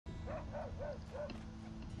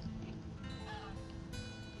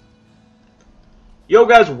Yo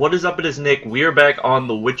guys, what is up? It is Nick. We are back on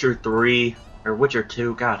The Witcher 3, or Witcher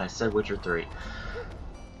 2. God, I said Witcher 3.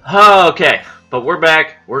 Okay, but we're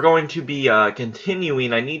back. We're going to be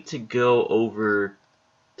continuing. I need to go over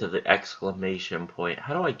to the exclamation point.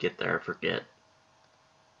 How do I get there? I forget.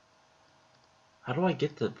 How do I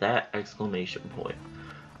get to that exclamation point?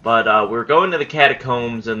 But we're going to the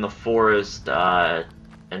catacombs in the forest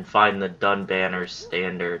and find the Dunbanner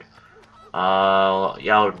standard.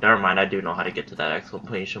 Yeah, never mind, I do know how to get to that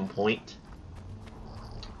exclamation point.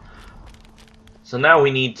 So now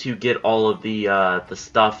we need to get all of the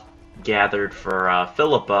stuff gathered for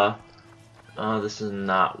Philippa. This is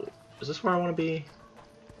not... Is this where I want to be?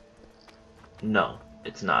 No,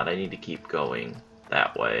 it's not. I need to keep going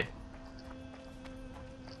that way.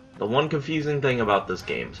 The one confusing thing about this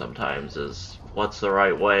game sometimes is what's the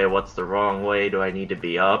right way, what's the wrong way, do I need to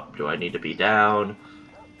be up, do I need to be down?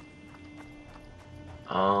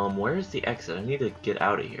 Where's the exit? I need to get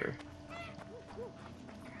out of here.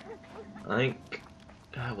 I think...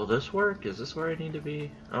 will this work? Is this where I need to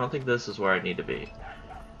be? I don't think this is where I need to be.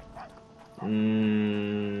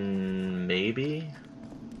 Maybe?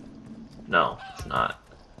 No, it's not.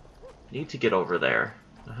 I need to get over there.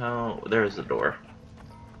 How? There's the door.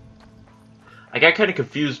 I got kind of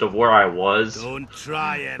confused of where I was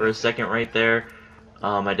for a second right there.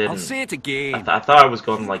 I didn't. I'll say it again. I thought I was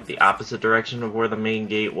going like the opposite direction of where the main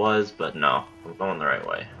gate was, but no, I'm going the right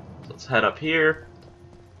way. So let's head up here.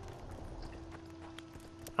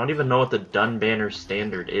 I don't even know what the Dunbanner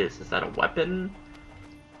standard is. Is that a weapon?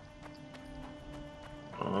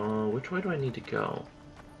 Which way do I need to go?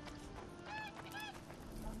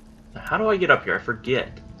 How do I get up here? I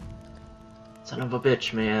forget. Son of a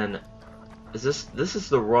bitch, man. Is this is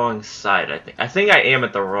the wrong side, I think. I think I am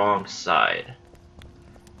at the wrong side.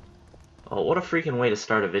 Oh, what a freaking way to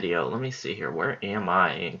start a video. Let me see here. Where am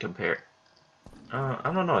I in compare? I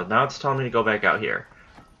don't know. Now it's telling me to go back out here.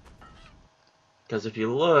 Because if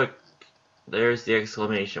you look, there's the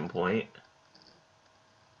exclamation point.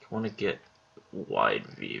 I want to get wide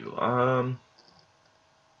view.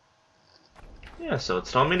 Yeah, so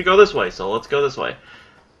it's telling me to go this way, so let's go this way.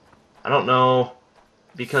 I don't know,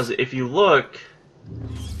 because if you look,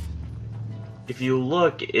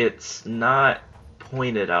 it's not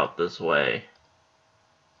pointed out this way.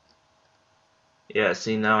 Yeah,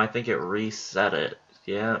 see, now I think it reset it.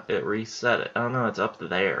 Yeah, it reset it. Oh no, it's up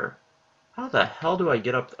there. How the hell do I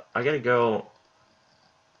get up? I gotta go...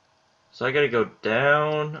 So I gotta go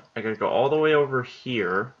down, I gotta go all the way over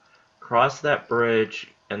here, cross that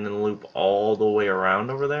bridge, and then loop all the way around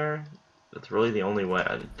over there? That's really the only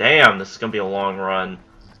way. Damn, this is gonna be a long run.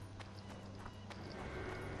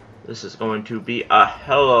 This is going to be a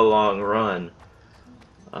hella long run.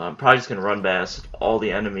 I'm probably just gonna run past all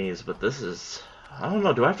the enemies, but this is... I don't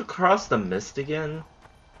know, do I have to cross the mist again?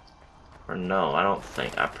 Or no, I don't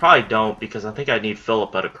think. I probably don't, because I think I need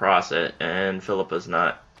Philippa to cross it, and Philippa's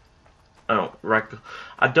not... I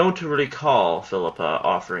don't recall Philippa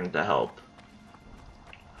offering to help.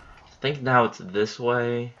 I think now it's this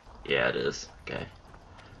way. Yeah, it is. Okay.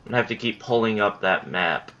 I'm gonna have to keep pulling up that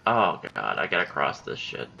map. Oh god, I gotta cross this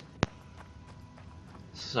shit.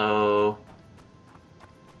 So...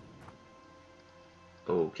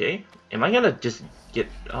 Okay. Am I gonna just get...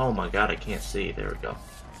 Oh my god, I can't see. There we go.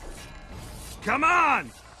 Come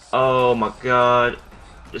on! Oh my god.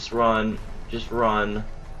 Just run. Just run.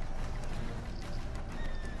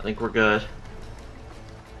 I think we're good.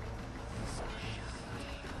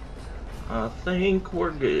 I think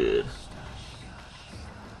we're good.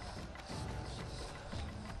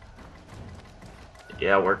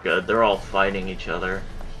 Yeah, we're good. They're all fighting each other.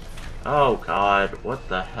 Oh god, what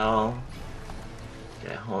the hell?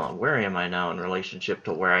 Okay, hold on. Where am I now in relationship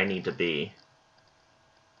to where I need to be?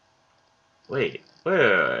 Wait.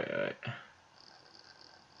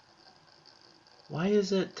 Why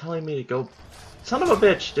is it telling me to go... Son of a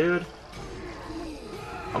bitch, dude!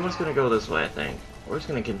 I'm just gonna go this way, I think. We're just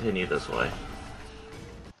gonna continue this way.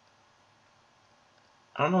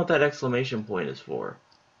 I don't know what that exclamation point is for.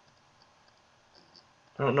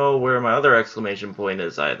 I don't know where my other exclamation point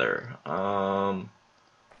is either.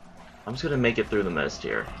 I'm just gonna make it through the mist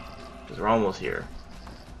here. Because we're almost here.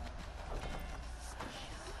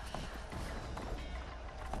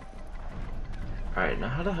 Alright, now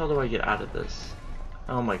how the hell do I get out of this?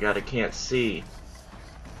 Oh my god, I can't see.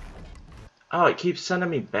 Oh, it keeps sending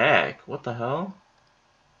me back. What the hell?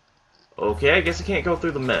 Okay, I guess I can't go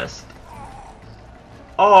through the mist.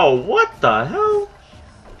 Oh, what the hell?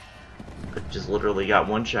 I just literally got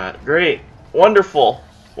one shot. Great. Wonderful.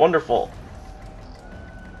 Wonderful.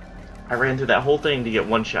 I ran through that whole thing to get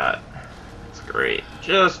one shot. It's great.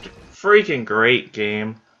 Just freaking great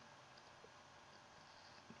game.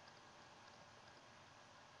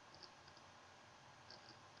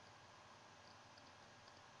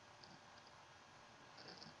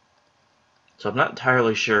 So I'm not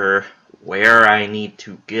entirely sure where I need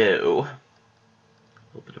to go.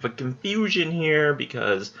 A little bit of a confusion here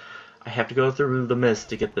because I have to go through the mist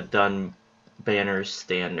to get the done banners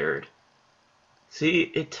standard. See,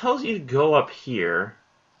 it tells you to go up here,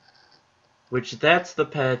 which that's the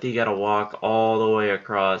path you gotta walk all the way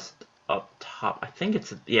across up top. I think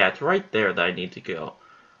it's, yeah, it's right there that I need to go.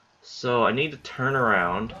 So I need to turn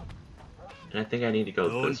around, and I think I need to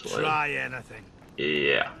go this way. Don't try anything.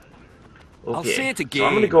 Yeah. I'll say Okay, it so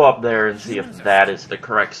I'm gonna again. go up there and see if that is the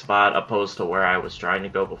correct spot opposed to where I was trying to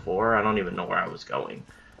go before. I don't even know where I was going.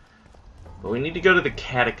 But we need to go to the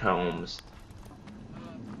catacombs.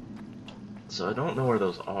 So I don't know where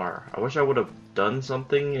those are. I wish I would have done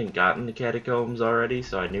something and gotten the catacombs already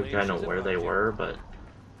so I knew kind of where they were, but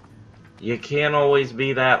you can't always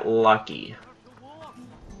be that lucky.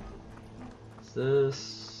 Is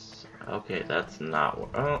this... Okay, that's not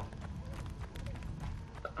where... Oh.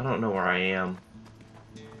 I don't know where I am.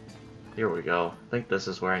 Here we go. I think this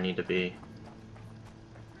is where I need to be.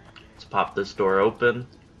 Let's pop this door open.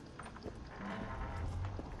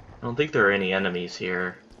 I don't think there are any enemies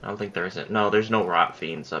here. I don't think there isn't. No, there's no rot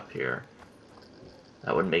fiends up here.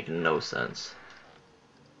 That would make no sense.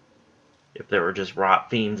 If there were just rot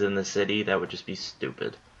fiends in the city, that would just be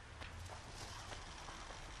stupid.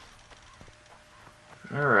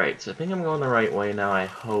 Alright, so I think I'm going the right way now, I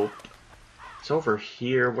hope. It's over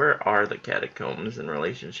here. Where are the catacombs in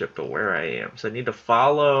relationship to where I am? So I need to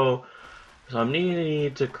follow... So I'm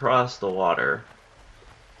needing to cross the water.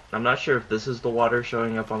 I'm not sure if this is the water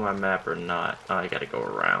showing up on my map or not. Oh, I gotta go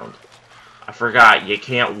around. I forgot, you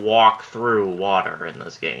can't walk through water in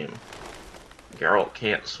this game. Geralt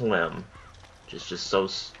can't swim. Which is just so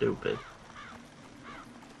stupid.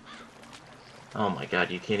 Oh my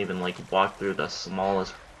god, you can't even, like, walk through the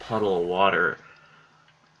smallest puddle of water.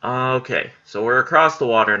 Okay, so we're across the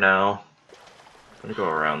water now. I'm gonna go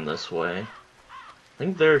around this way. I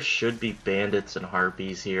think there should be bandits and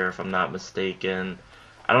harpies here, if I'm not mistaken.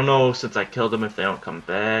 I don't know, since I killed them, if they don't come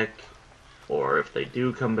back. Or if they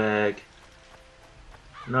do come back.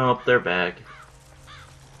 Nope, they're back.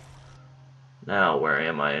 Now, where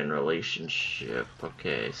am I in relationship?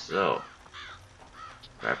 Okay, so...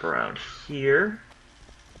 wrap around here.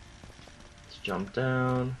 Let's jump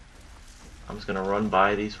down. I'm just gonna run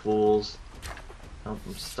by these fools. Oh,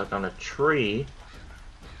 I'm stuck on a tree.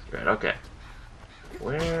 Right, okay.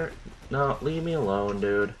 Where? No, leave me alone,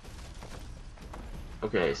 dude.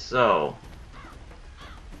 Okay, so...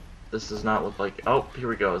 this does not look like... oh, here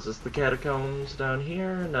we go. Is this the catacombs down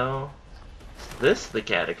here? No. Is this the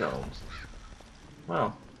catacombs?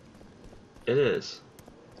 Well, it is.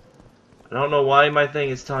 I don't know why my thing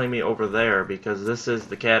is telling me over there, because this is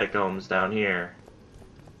the catacombs down here.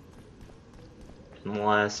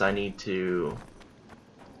 Unless I need to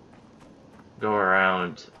go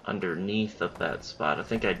around underneath of that spot. I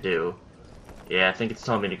think I do. Yeah, I think it's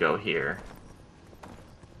telling me to go here.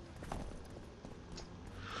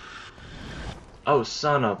 Oh,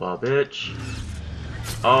 son of a bitch.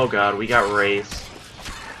 Oh god, we got Wraiths.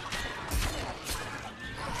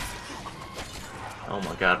 Oh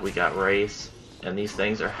my god, we got Wraiths. And these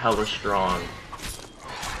things are hella strong.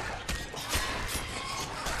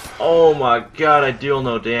 Oh my god, I deal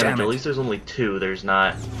no damage. At least there's only 2, there's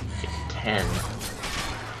not like 10.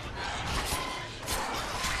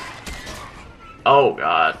 Oh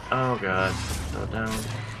god, oh god. Go down.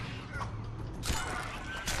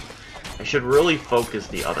 I should really focus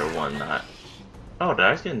the other one, not... oh, did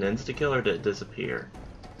I just get an insta-kill or did it disappear?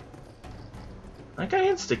 I think I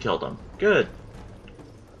insta-killed him. Good.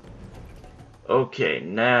 Okay,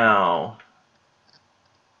 now...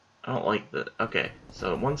 I don't like that. Okay,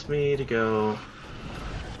 so it wants me to go...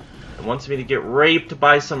 it wants me to get raped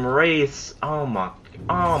by some wraiths. Oh my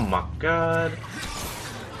god.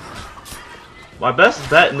 My best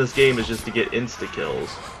bet in this game is just to get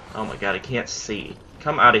insta-kills. Oh my god, I can't see.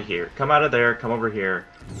 Come out of here. Come out of there. Come over here.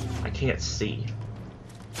 I can't see.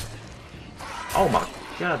 Oh my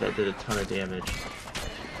god, that did a ton of damage.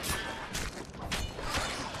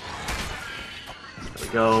 There we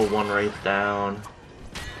go. One wraith down.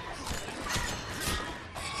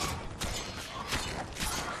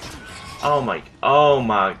 Oh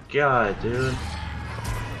my god, dude.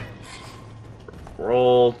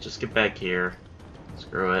 Roll. Just get back here.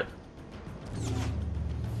 Screw it.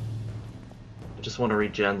 I just want to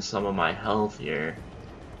regen some of my health here.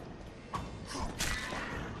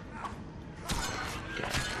 Okay,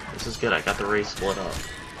 this is good. I got the race split up.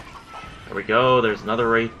 There we go. There's another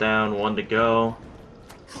Wraith down. One to go.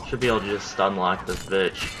 Should be able to just stun lock this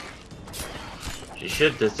bitch. She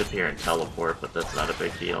should disappear and teleport, but that's not a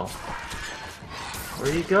big deal. Where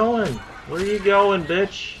are you going? Where are you going,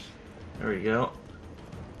 bitch? There we go.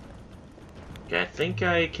 Okay, I think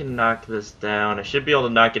I can knock this down. I should be able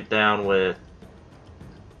to knock it down with...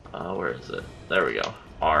 where is it? There we go.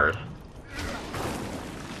 Hard.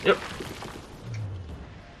 Yep.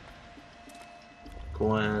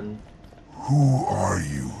 Gwen. Who are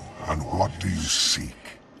you, and what do you seek?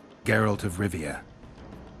 Geralt of Rivia.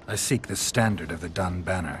 I seek the standard of the Dun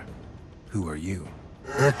Banner. Who are you?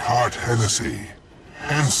 Eckhart Hennessy,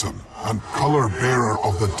 ensign and color-bearer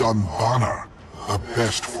of the Dun Banner, the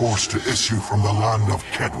best force to issue from the land of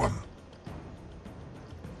Kedwin.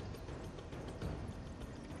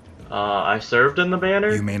 I served in the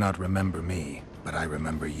banner? You may not remember me, but I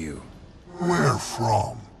remember you. Where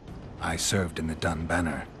from? I served in the Dun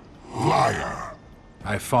Banner. Liar.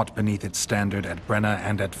 I fought beneath its standard at Brenna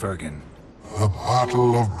and at Vergen. The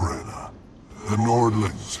Battle of Brenna. The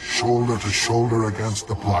Nordlings, shoulder to shoulder against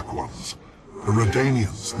the Black Ones. The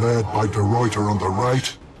Redanians, led by De Ruyter on the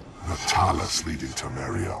right. The Talus leading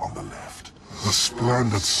Temeria on the left. A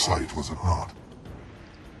splendid sight, was it not?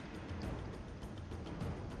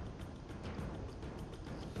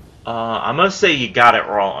 I'm gonna say you got it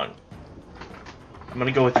wrong. I'm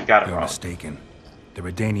gonna go with you got it You're wrong. mistaken. The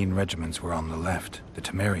Redanian regiments were on the left. The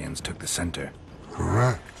Temerians took the center.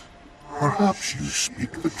 Correct. Perhaps you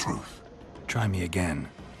speak the truth. Try me again.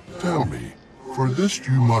 Tell me, for this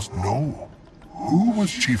you must know. Who was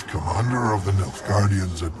chief commander of the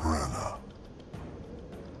Nilfgaardians at Brenna?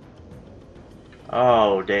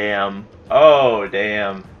 Oh, damn. Oh,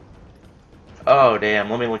 damn. Oh, damn.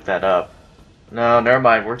 Let me look that up. No, never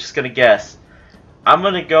mind. We're just gonna guess. I'm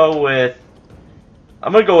gonna go with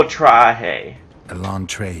Trahe. Elan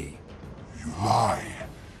Trey. You lie.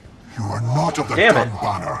 You are not of the Damn Dun it.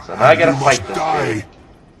 Banner. So now I and gotta you fight must this die. dude.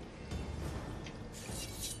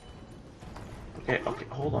 Okay,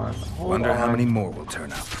 hold on. Wonder how many more will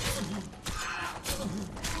turn up.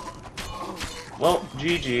 Well,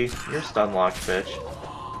 GG. You're stun locked, bitch.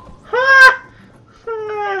 Ha!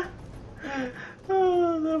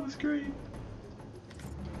 Oh, that was great.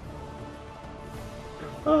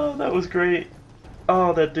 Oh, that was great.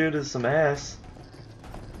 Oh, that dude is some ass.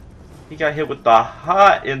 He got hit with the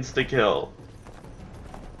hot insta-kill.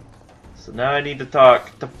 So now I need to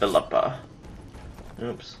talk to Philippa.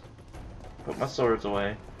 Oops. Put my swords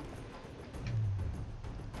away.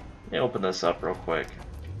 Let me open this up real quick.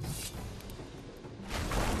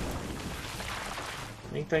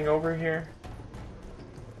 Anything over here?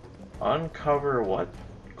 Uncover what?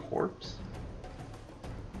 Corpse?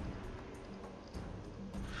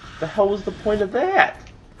 The hell was the point of that?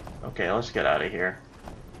 Okay, let's get out of here.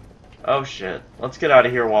 Oh shit. Let's get out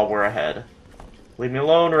of here while we're ahead. Leave me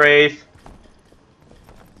alone, Wraith.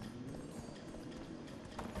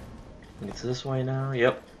 It's this way now?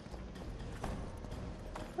 Yep.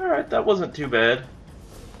 Alright, that wasn't too bad.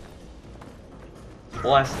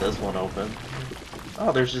 Blast this one open.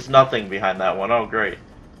 Oh, there's just nothing behind that one. Oh, great.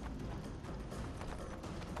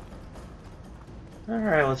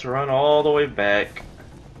 Alright, let's run all the way back.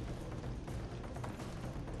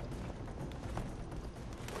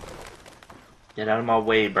 Get out of my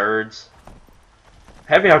way, birds.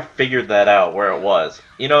 Happy I figured that out, where it was.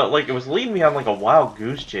 You know, like, it was leading me on, like, a wild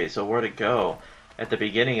goose chase of where to go at the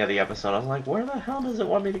beginning of the episode. I was like, where the hell does it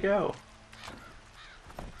want me to go?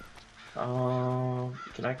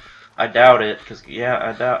 Can I... I doubt it, because,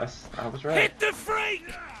 yeah, I was right. Hit the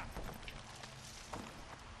freak!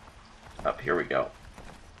 Up, here we go.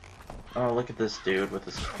 Oh, look at this dude with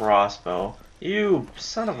his crossbow. You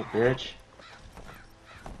son of a bitch.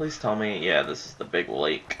 Please tell me, yeah, this is the big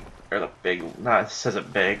lake. Or the big, nah, this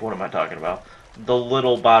isn't big, what am I talking about? The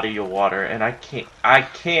little body of water, and I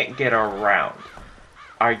can't get around.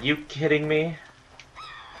 Are you kidding me?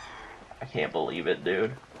 I can't believe it,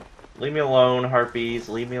 dude. Leave me alone, Harpies,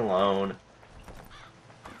 leave me alone.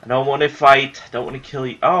 I don't want to fight, don't want to kill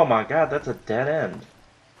you. Oh my god, that's a dead end.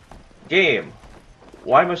 Game,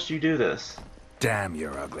 why must you do this? Damn,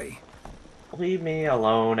 you're ugly. Leave me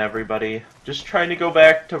alone, everybody. Just trying to go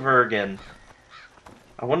back to Vergen.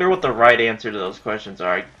 I wonder what the right answer to those questions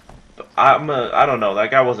are. I don't know.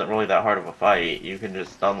 That guy wasn't really that hard of a fight. You can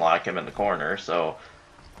just unlock him in the corner. So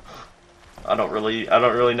I don't really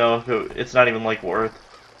know if it's not even like worth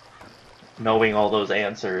knowing all those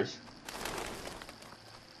answers.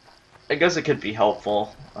 I guess it could be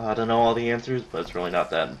helpful to know all the answers, but it's really not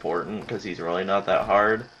that important because he's really not that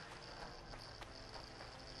hard.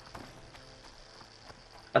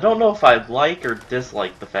 I don't know if I like or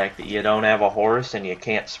dislike the fact that you don't have a horse and you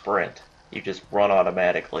can't sprint. You just run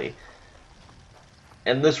automatically.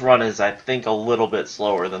 And this run is, I think, a little bit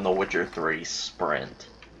slower than the Witcher 3 sprint.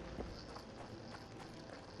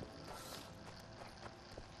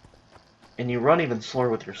 And you run even slower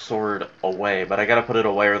with your sword away, but I gotta put it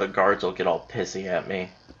away or the guards will get all pissy at me.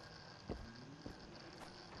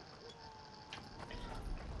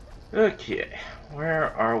 Okay,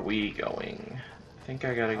 where are we going? I think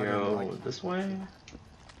I gotta go this way?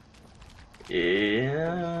 Is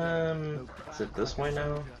it this way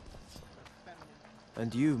now?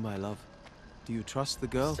 And you, my love, do you trust the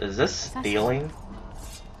girl? Is this stealing?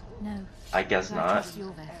 No. I guess not. I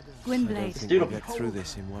don't Gwynblade. think Dude, we'll get through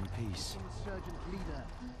this in one piece.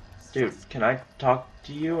 Dude, can I talk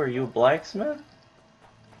to you? Are you a blacksmith?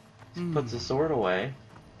 Puts the sword away.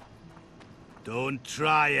 Don't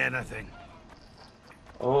try anything.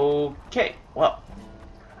 Okay, well.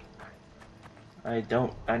 I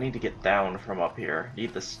need to get down from up here.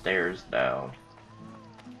 Need the stairs down.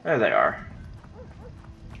 There they are.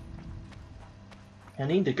 I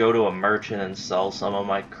need to go to a merchant and sell some of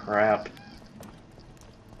my crap.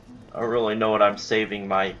 I don't really know what I'm saving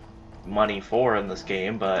my money for in this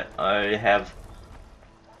game, but I have...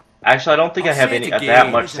 Actually, I don't think I have any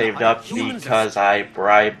that much saved up because I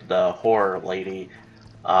bribed the horror lady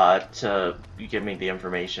to give me the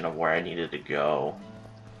information of where I needed to go.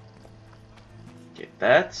 Okay,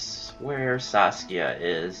 that's where Saskia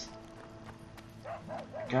is.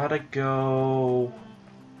 Gotta go...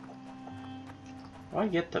 How do I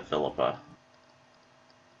get to Philippa?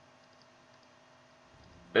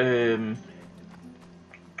 I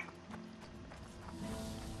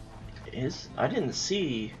didn't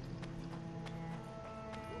see...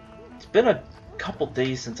 It's been a couple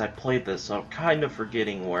days since I played this, so I'm kind of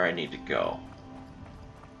forgetting where I need to go.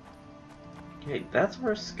 Okay, that's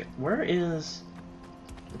where is...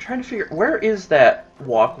 I'm trying to figure... Where is that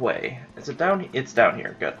walkway? Is it down... It's down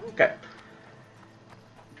here. Good. Okay.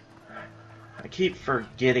 I keep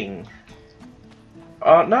forgetting...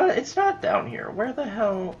 no, it's not down here. Where the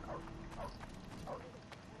hell...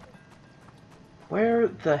 Where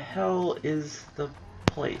the hell is the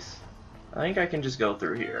place? I think I can just go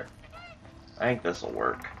through here. I think this'll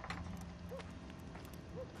work.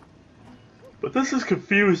 But this is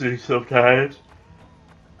confusing sometimes.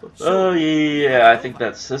 Oh yeah, I think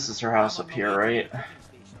this is her house up here, right?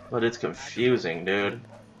 But it's confusing, dude.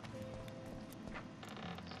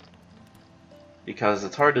 Because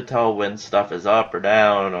it's hard to tell when stuff is up or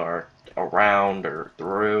down or around or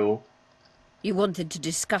through. You wanted to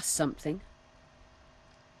discuss something?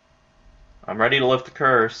 I'm ready to lift the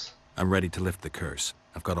curse. I'm ready to lift the curse.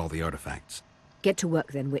 I've got all the artifacts. Get to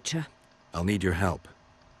work then, Witcher. I'll need your help.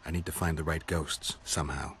 I need to find the right ghosts,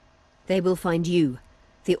 somehow. They will find you.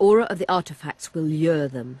 The aura of the artifacts will lure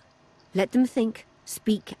them. Let them think,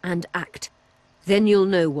 speak, and act. Then you'll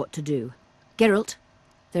know what to do. Geralt,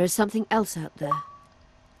 there is something else out there.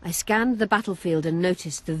 I scanned the battlefield and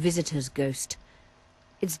noticed the Visitor's ghost.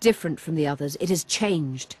 It's different from the others. It has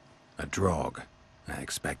changed. A drog. I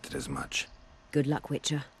expected as much. Good luck,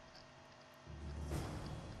 Witcher.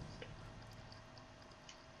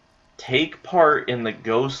 Take part in the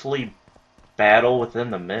ghostly battle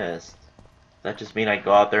within the mist. That just mean I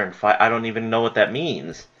go out there and fight? I don't even know what that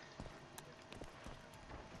means.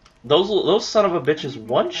 Those son of a bitches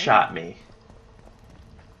one-shot me.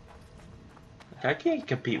 I can't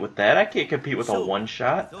compete with that. I can't compete with a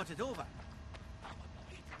one-shot. Alright,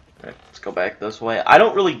 let's go back this way. I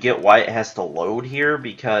don't really get why it has to load here,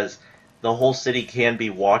 because the whole city can be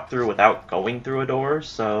walked through without going through a door,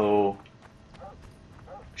 so...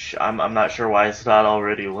 I'm not sure why it's not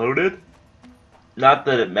already loaded. Not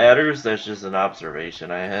that it matters, that's just an observation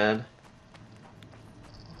I had.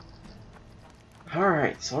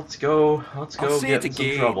 Alright, so let's go get in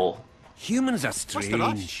some trouble. Humans are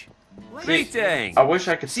strange. See, I wish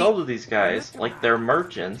I could sell to these guys, like they're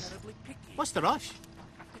merchants. What's the rush?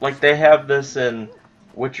 Like they have this in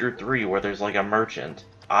Witcher 3 where there's like a merchant.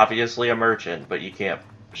 Obviously a merchant, but you can't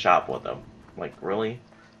shop with them. Like, really?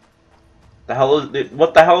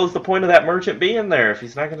 What the hell is the point of that merchant being there if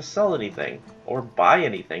he's not going to sell anything or buy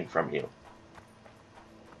anything from you?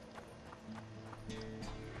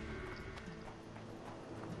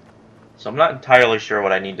 So I'm not entirely sure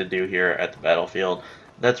what I need to do here at the battlefield.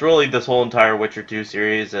 That's really this whole entire Witcher 2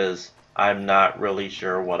 series, is I'm not really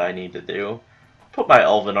sure what I need to do. Put my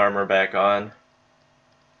elven armor back on.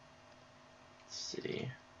 Let's see.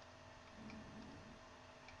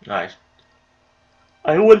 Nice.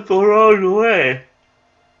 I went the wrong way.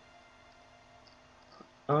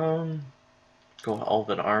 Go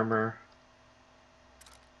elven armor.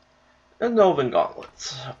 And Elven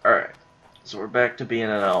Gauntlets. Alright. So we're back to being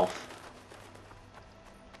an elf.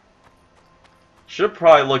 Should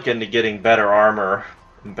probably look into getting better armor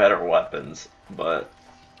and better weapons, but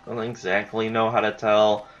I don't exactly know how to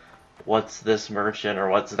tell what's this merchant or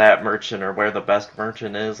what's that merchant or where the best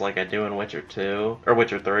merchant is like I do in Witcher 2 or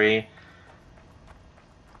Witcher 3.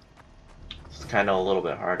 It's kind of a little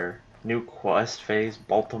bit harder. New quest phase,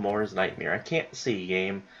 Baltimore's Nightmare. I can't see,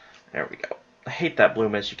 game. There we go. I hate that blue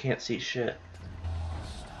mist, you can't see shit.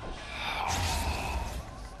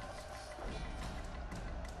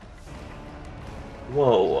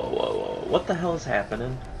 Whoa, whoa, whoa, whoa. What the hell is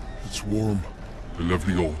happening? It's warm. A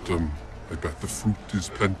lovely autumn. I bet the fruit is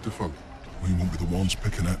plentiful. We won't be the ones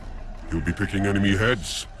picking it. You'll be picking enemy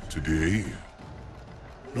heads today.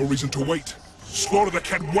 No reason to wait. Slaughter the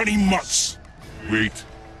Kedwenny mutts! Wait.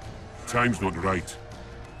 Time's not right.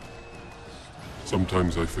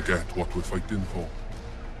 Sometimes I forget what we're fighting for.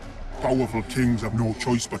 Powerful kings have no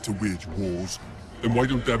choice but to wage wars. Then why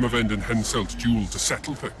don't Demavend and Henselt duel to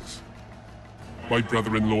settle things? My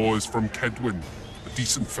brother-in-law is from Kedwen, a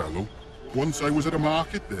decent fellow. Once I was at a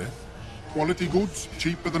market there. Quality goods,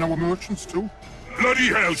 cheaper than our merchants too. Bloody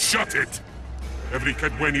hell, shut it! Every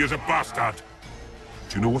Kedwenny is a bastard.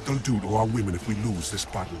 Do you know what they'll do to our women if we lose this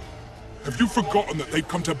battle? Have you forgotten that they've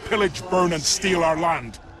come to pillage, burn and steal our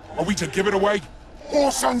land? Are we to give it away?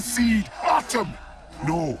 Horse and seed, autumn!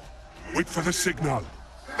 No, wait for the signal.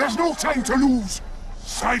 There's no time to lose!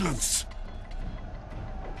 Silence!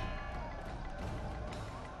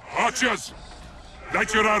 Archers!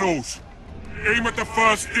 Light your arrows! Aim at the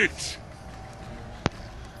first ditch!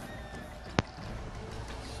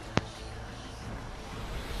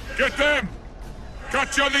 Get them!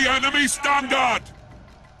 Capture the enemy standard!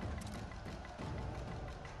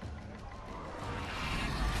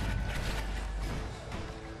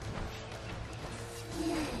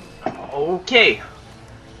 Okay.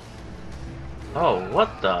 Oh,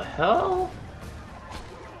 what the hell?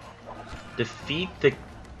 Defeat the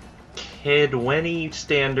Kedwenny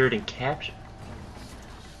standard and capture.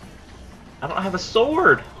 I don't have a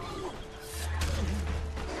sword.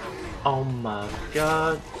 Oh my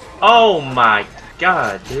god. Oh my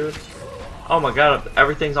god, dude. Oh my god,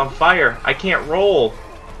 everything's on fire. I can't roll.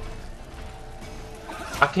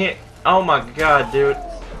 I can't. Oh my god, dude.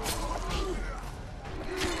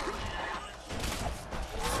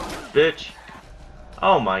 Bitch.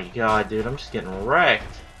 Oh my god, dude. I'm just getting wrecked.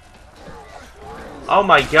 Oh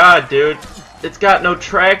my god, dude. It's got no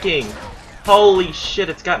tracking. Holy shit,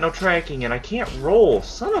 it's got no tracking and I can't roll.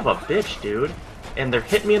 Son of a bitch, dude. And they're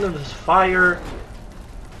hitting me into this fire.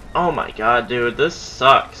 Oh my god, dude. This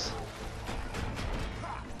sucks.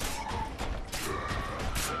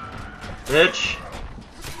 Bitch.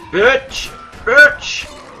 Bitch. Bitch.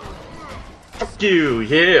 Fuck you,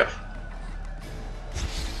 yeah.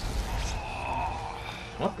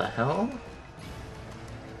 What the hell?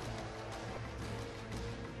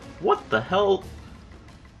 What the hell?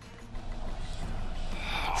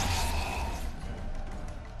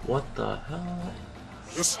 What the hell?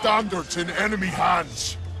 The standard's in enemy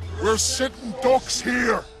hands. We're sitting ducks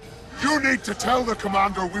here. You need to tell the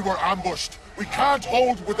commander we were ambushed. We can't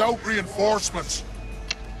hold without reinforcements.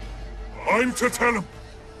 I'm to tell him.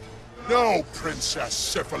 No, Princess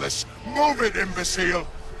Syphilis. Move it, imbecile,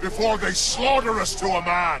 before they slaughter us to a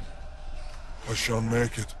man. I shall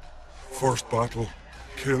make it. First battle.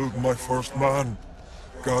 Killed my first man.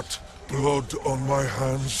 Got blood on my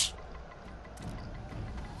hands.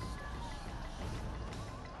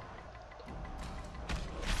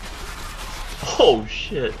 Oh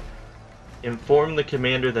shit. Inform the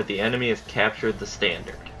commander that the enemy has captured the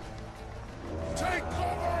standard. Take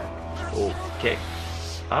cover! Okay.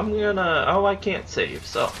 I'm gonna... Oh, I can't save,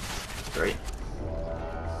 so... Great.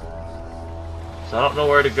 So I don't know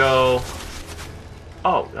where to go.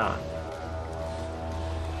 Oh, God.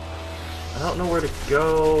 I don't know where to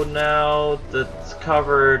go now that's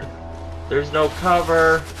covered. There's no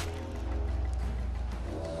cover.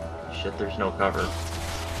 Shit, there's no cover.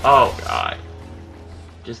 Oh, God.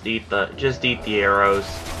 Just eat the arrows.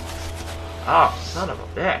 Oh, son of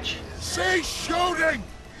a bitch. Cease shooting!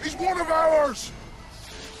 He's one of ours!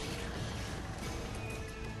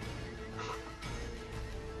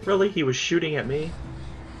 Really? He was shooting at me?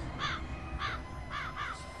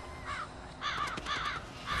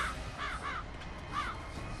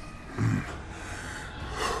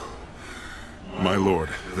 My lord,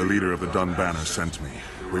 the leader of the Dun Banner sent me.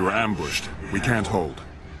 We were ambushed. We can't hold.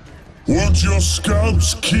 Weren't your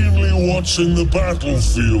scouts keenly watching the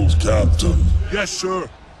battlefield, Captain? Yes, sir.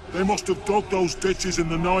 They must have dug those ditches in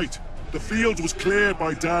the night. The field was clear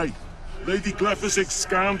by day. Lady Glyphosate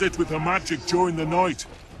scanned it with her magic during the night.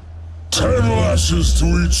 10 lashes to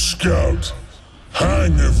each scout.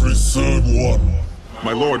 Hang every third one.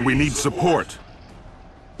 My lord, we need support.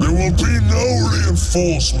 There will be no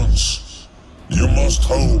reinforcements. You must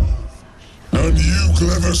hold. And you,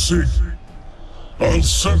 Glyphosate, I'll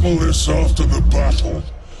settle this after the battle.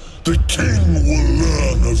 The king will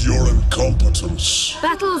learn of your incompetence.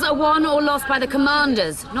 Battles are won or lost by the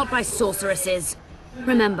commanders, not by sorceresses.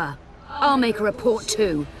 Remember, I'll make a report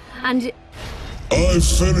too, and... I've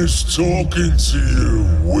finished talking to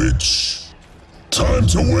you, witch. Time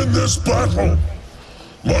to win this battle.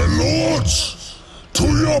 My lords, to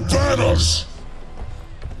your banners.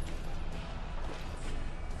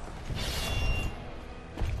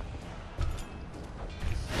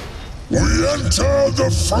 We enter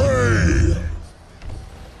the fray!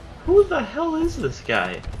 Who the hell is this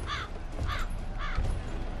guy?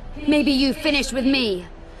 maybe you finished with me,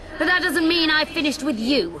 but that doesn't mean I finished with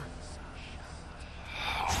you.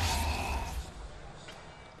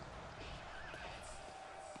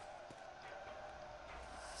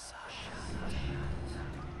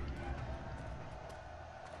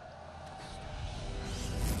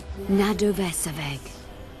 Nadovesaveg.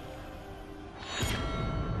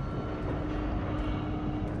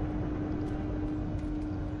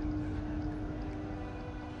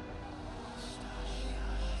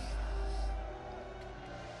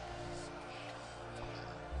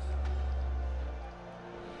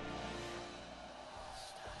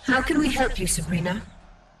 How can we help you, Sabrina?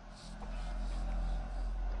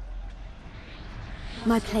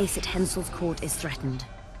 My place at Hensel's court is threatened.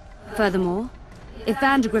 Furthermore, if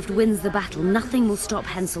Vandergrift wins the battle, nothing will stop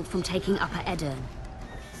Hensel from taking Upper Edirne.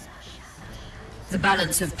 The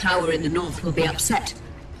balance of power in the north will be upset.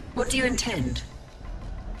 What do you intend?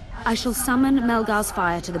 I shall summon Melgar's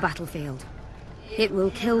fire to the battlefield. It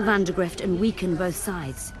will kill Vandergrift and weaken both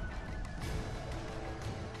sides.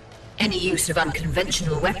 Any use of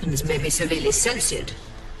unconventional weapons may be severely censored.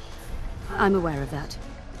 I'm aware of that.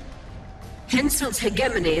 Hensel's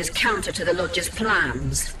hegemony is counter to the Lodge's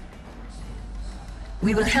plans.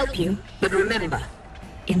 We will help you, but remember,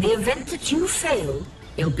 in the event that you fail,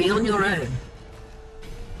 you'll be on your own.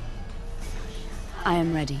 I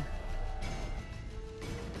am ready.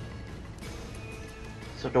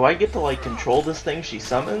 So do I get to, like, control this thing she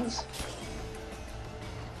summons?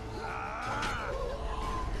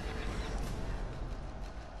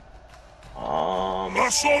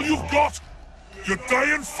 That's all you've got? You're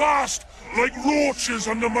dying fast, like roaches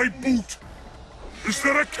under my boot. Is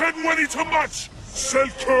there a Kenwenny to match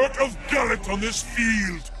Selkirk of Garrett on this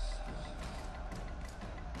field?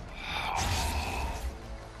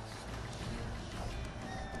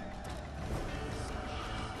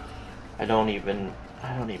 I don't even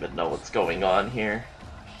know what's going on here.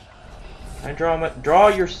 Draw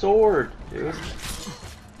your sword, dude.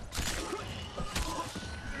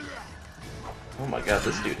 Oh my god,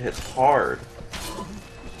 this dude hits hard.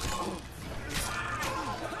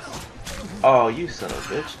 Oh, you son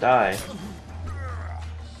of a bitch, die.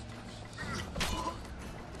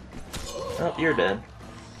 Oh, you're dead.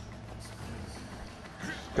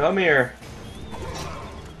 Come here.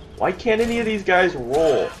 Why can't any of these guys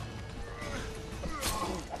roll?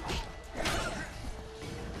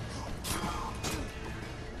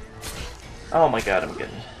 Oh my god, I'm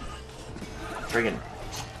getting... friggin'...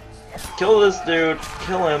 Kill this dude!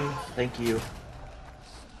 Kill him! Thank you.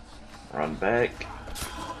 Run back.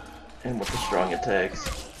 And with the strong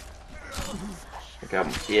attacks.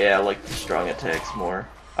 Yeah, I like the strong attacks more.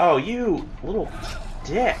 Oh, you little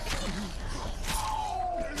dick!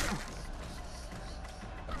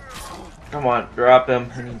 Come on, drop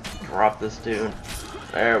him. I mean, drop this dude.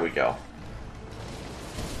 There we go.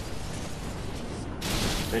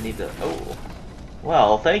 I need to... oh.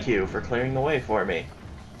 Well, thank you for clearing the way for me.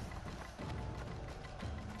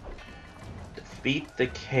 Defeat the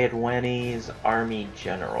Kedwenny's army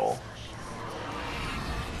general.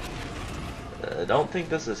 I don't think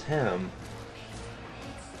this is him.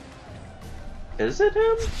 Is it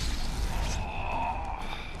him?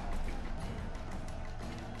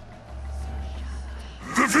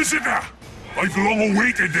 The visitor! I've long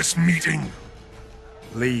awaited this meeting.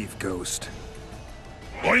 Leave, Ghost.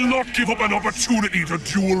 I'll not give up an opportunity to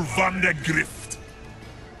duel Vandergrift.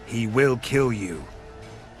 He will kill you.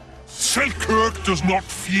 Selkirk does not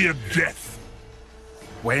fear death.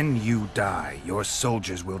 When you die, your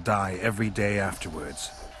soldiers will die every day afterwards.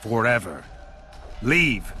 Forever.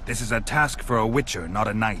 Leave. This is a task for a witcher, not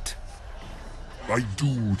a knight. I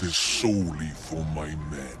do this solely for my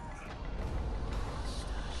men.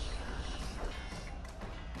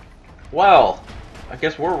 Well, I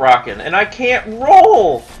guess we're rocking, and I can't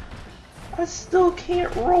roll! I still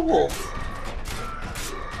can't roll!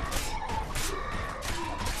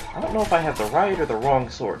 I don't know if I have the right or the wrong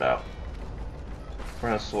sword out. We're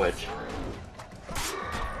gonna switch.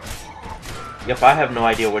 Yep, I have no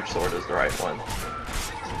idea which sword is the right one.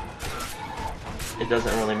 It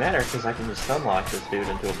doesn't really matter, because I can just stunlock this dude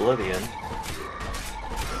into oblivion.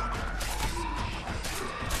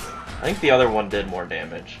 I think the other one did more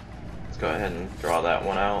damage. Let's go ahead and draw that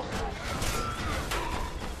one out.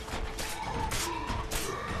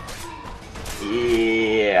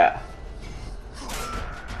 Yeah.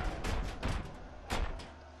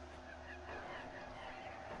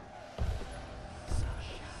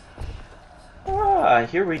 Ah,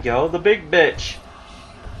 here we go, the big bitch.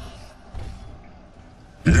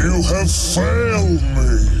 You have failed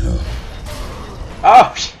me.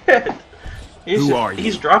 Oh shit! Who are you?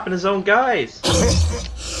 He's dropping his own guys.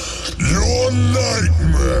 Your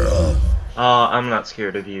nightmare. I'm not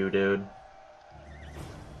scared of you, dude.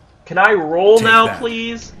 Can I roll Take now, that.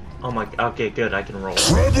 please? Oh my. Okay, good. I can roll.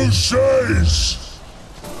 Trebuchets.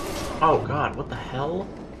 Oh god, what the hell?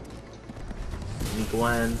 Give me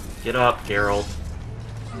Gwen. Get up, Geralt.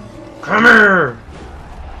 Come here!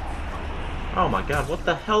 Oh my god, what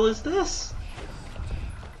the hell is this?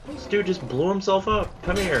 This dude just blew himself up.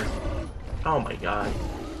 Come here. Oh my god.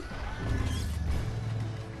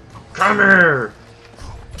 Come here!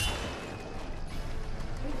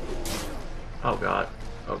 Oh god.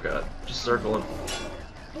 Oh god. Just circle him.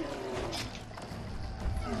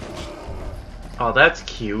 Oh, that's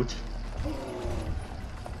cute.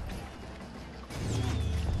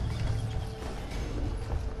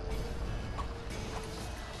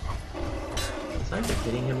 Is I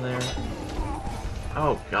hitting him there?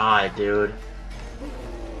 Oh god, dude.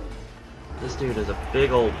 This dude is a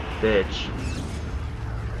big old bitch.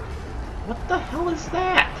 What the hell is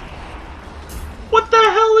that? What the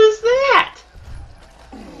hell is that?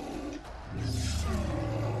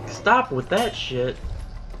 Stop with that shit.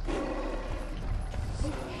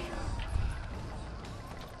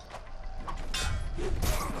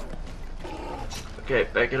 Okay,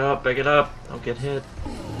 back it up, back it up. Don't get hit.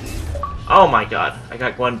 Oh my god, I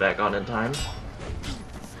got Gwen back on in time.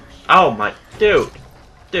 Oh my... Dude!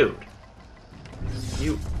 Dude!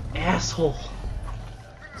 You asshole!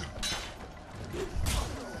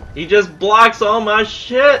 He just blocks all my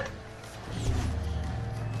shit!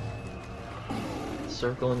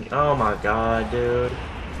 Circling... Oh my god, dude.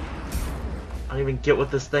 I don't even get what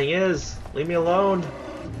this thing is. Leave me alone.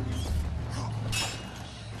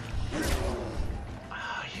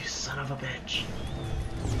 Oh, you son of a bitch.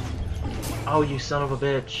 Oh, you son of a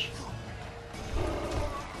bitch.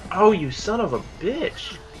 Oh, you son of a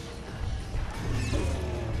bitch.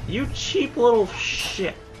 You cheap little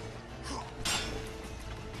shit.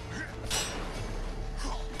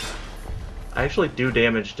 I actually do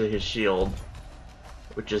damage to his shield,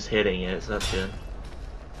 which is hitting it, so that's good.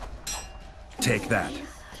 Take that.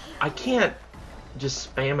 I can't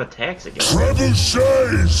just spam attacks against him.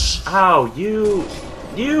 Trebuchets. Ow,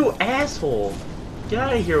 you asshole. Get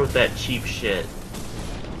out of here with that cheap shit.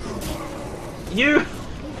 You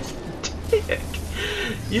dick.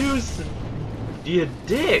 You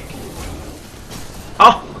dick.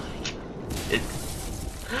 Oh my god.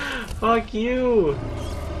 Fuck you.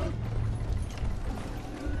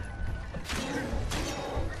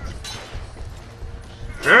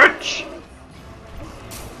 Bitch.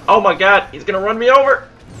 Oh my god, he's gonna run me over.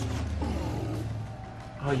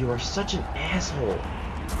 Oh, you are such an asshole.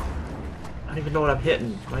 I don't even know what I'm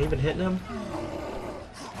hitting. Am I even hitting him?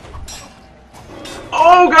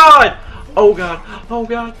 Oh god! Oh god! Oh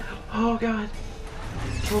god! Oh god!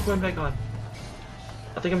 Throw Gwen back on.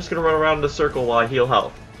 I think I'm just gonna run around in a circle while I heal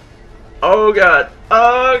health. Oh god!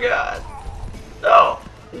 Oh god! No!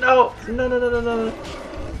 No! No! No! No! No! No!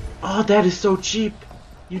 Oh, that is so cheap!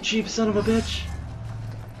 You cheap son of a bitch!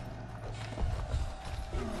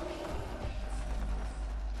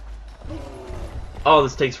 Oh,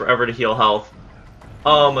 this takes forever to heal health.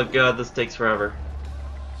 Oh my god, this takes forever.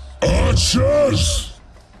 Archers.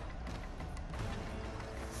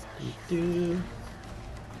 I'm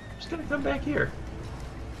just gonna come back here.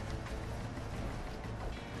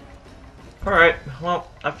 Alright,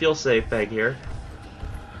 well, I feel safe back here.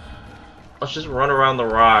 Let's just run around the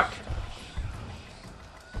rock.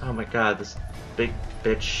 Oh my god, this big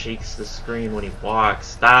bitch shakes the screen when he walks.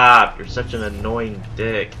 Stop! You're such an annoying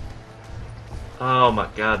dick. Oh my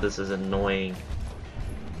god, this is annoying.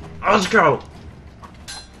 Let's go!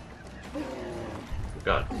 Oh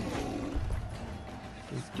god.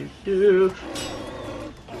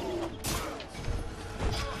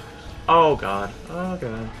 Oh god. Oh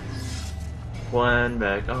god. Gwen,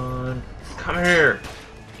 back on. Come here!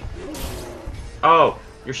 Oh,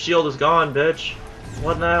 your shield is gone, bitch.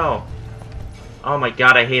 What now? Oh my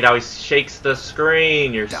god, I hate how he shakes the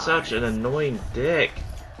screen. You're such an annoying dick.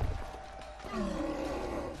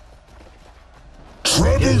 Give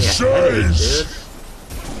me a headache, dude.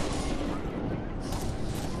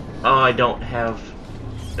 Oh, I don't have...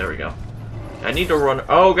 There we go. I need to run...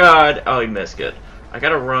 Oh god! Oh, he missed it. I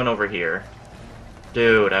gotta run over here.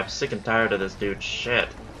 Dude, I'm sick and tired of this dude. Shit.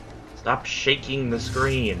 Stop shaking the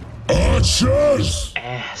screen. Archers!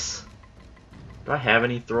 Ass. Do I have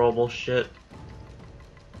any throwable shit?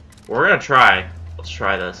 We're gonna try. Let's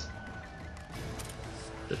try this.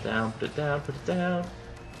 Put it down, put it down, put it down.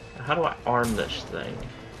 How do I arm this thing?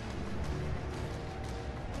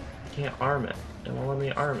 I can't arm it. It won't let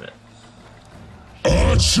me arm it.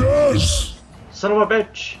 Archers! Son of a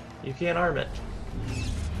bitch! You can't arm it.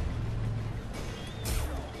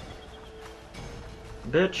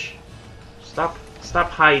 Bitch. Stop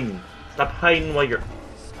hiding. Stop hiding while your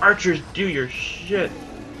archers do your shit.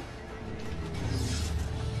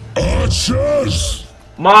 Archers!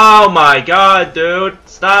 Oh my god, dude!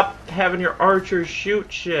 Stop having your archers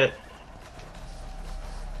shoot shit.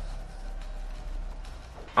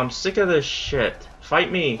 I'm sick of this shit.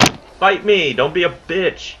 Fight me. Fight me. Don't be a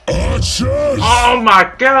bitch. Archers! Oh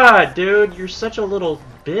my god, dude! You're such a little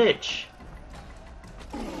bitch.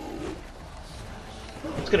 I'm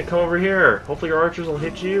just gonna come over here. Hopefully your archers will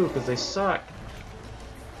hit you, because they suck.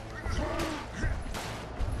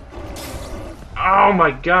 Oh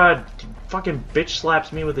my god! Fucking bitch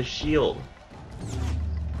slaps me with a shield.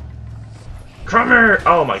 Come here!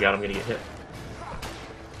 Oh my god, I'm gonna get hit.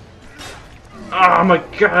 Oh my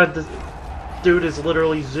god, this dude is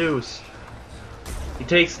literally Zeus. He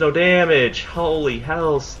takes no damage. Holy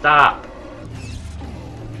hell, stop.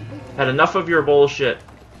 Had enough of your bullshit.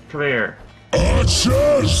 Come here.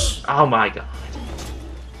 Archers! Oh my god.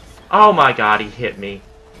 Oh my god, he hit me.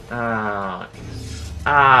 Oh.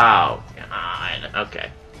 Oh god. Okay.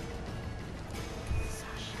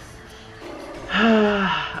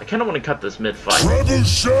 I kind of want to cut this mid-fight.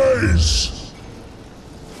 Trebuchets!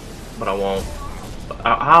 But I won't.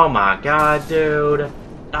 Oh my god, dude.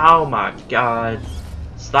 Oh my god.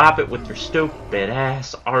 Stop it with your stupid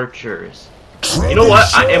ass archers. You know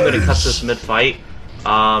what? I am gonna cut this mid-fight.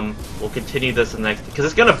 We'll continue this in the next, because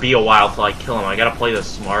it's gonna be a while till I kill him. I gotta play this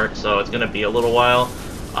smart, so it's gonna be a little while.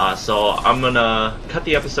 So I'm gonna cut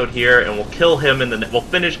the episode here, and we'll kill him we'll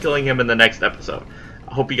finish killing him in the next episode.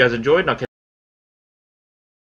 I hope you guys enjoyed, and I'll catch